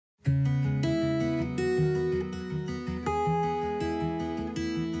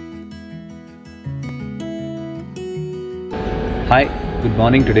Hi, good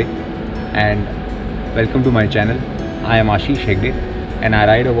morning today and welcome to my channel. I am Ashish Hegde and I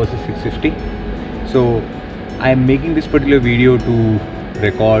ride a Versys 650. So I am making this particular video to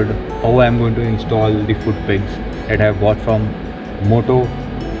record how I am going to install the foot pegs that I have bought from Motourenn.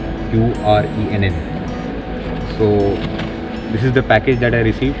 So this is the package that I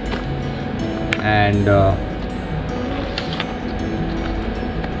received, and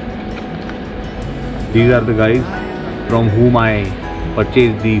these are the guys from whom I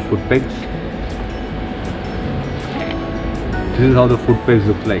purchased the foot pegs. This is how the foot pegs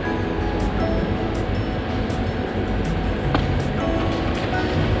look like.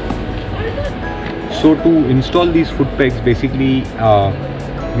 So to install these foot pegs, basically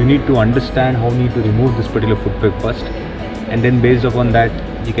you need to understand how you need to remove this particular foot peg first, and then based upon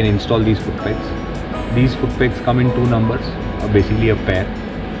that you can install these foot pegs. These foot pegs come in two numbers, basically a pair.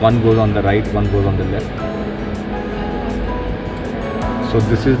 One goes on the right, one goes on the left. So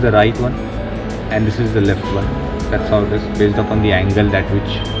this is the right one and this is the left one. That's how it is, based upon the angle at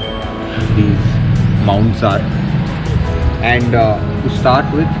which these mounts are. And to start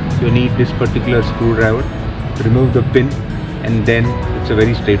with, you need this particular screwdriver to remove the pin, and then it's a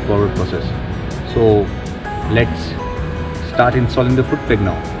very straightforward process. So let's start installing the foot peg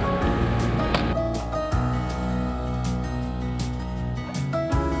now.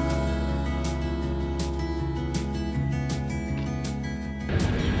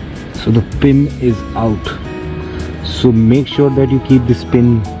 So the pin is out, so make sure that you keep this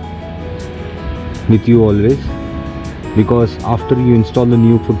pin with you always, because after you install the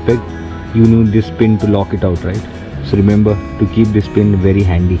new foot peg you need this pin to lock it out, right? So remember to keep this pin very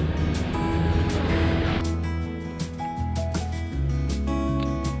handy.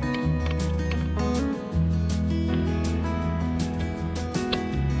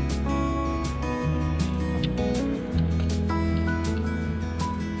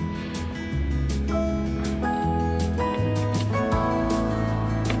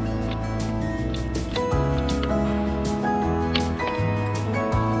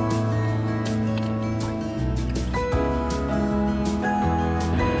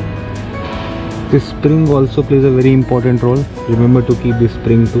 This spring also plays a very important role. Remember to keep this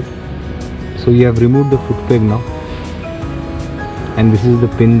spring too. So you have removed the foot peg now, and this is the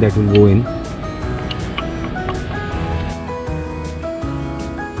pin that will go in.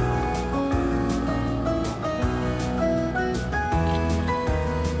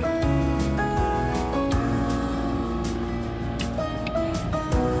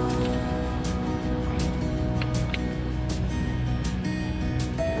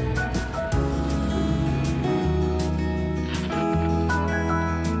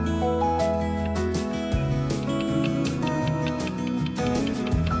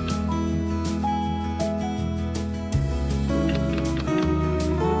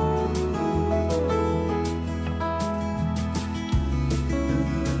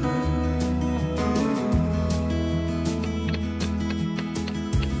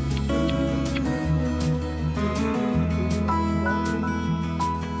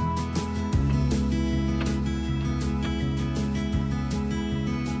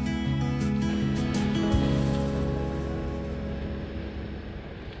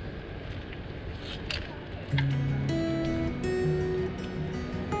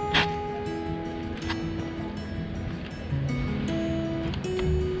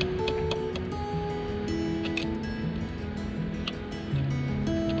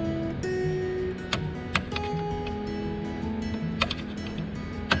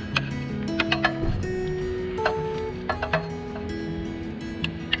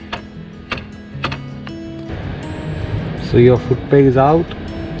 So your foot peg is out.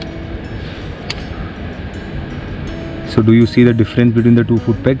 So do you see the difference between the two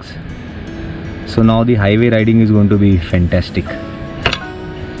foot pegs? So now the highway riding is going to be fantastic.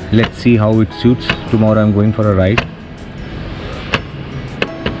 Let's see how it suits. Tomorrow I'm going for a ride.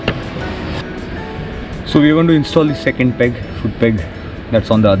 So we're going to install the second peg, foot peg,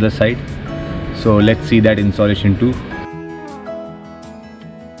 that's on the other side. So let's see that installation too.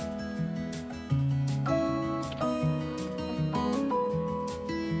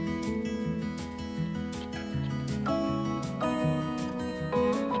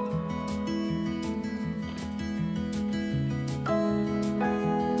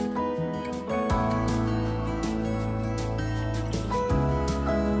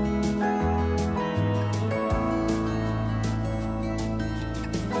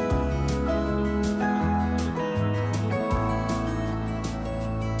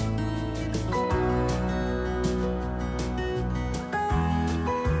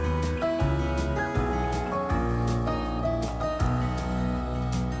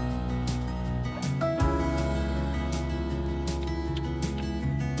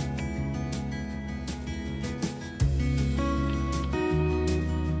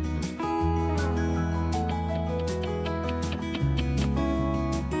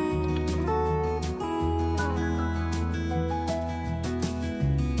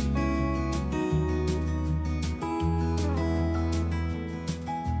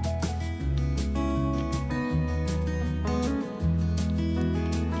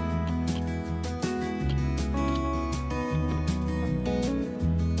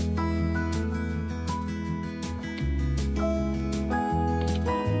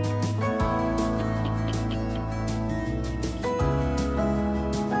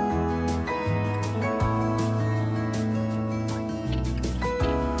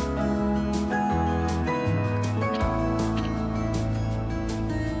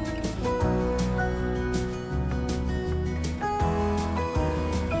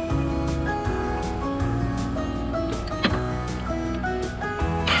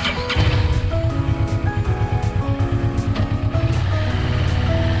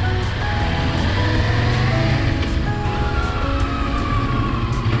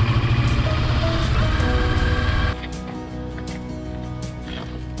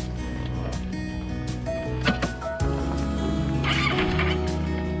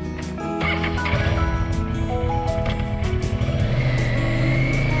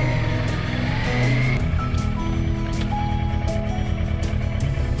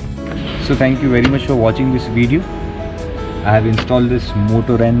 So thank you very much for watching this video. I have installed this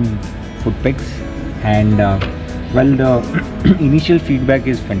Motourenn Footpegs, and well, the initial feedback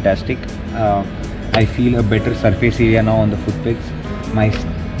is fantastic. I feel a better surface area now on the Footpegs. My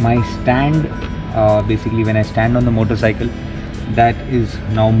stand, basically when I stand on the motorcycle, that is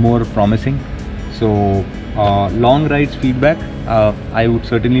now more promising. So long rides feedback, I would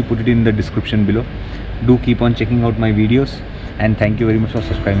certainly put it in the description below. Do keep on checking out my videos, and thank you very much for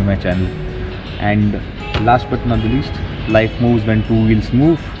subscribing my channel. And last but not the least, life moves when two wheels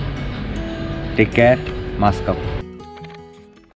move. Take care, mask up.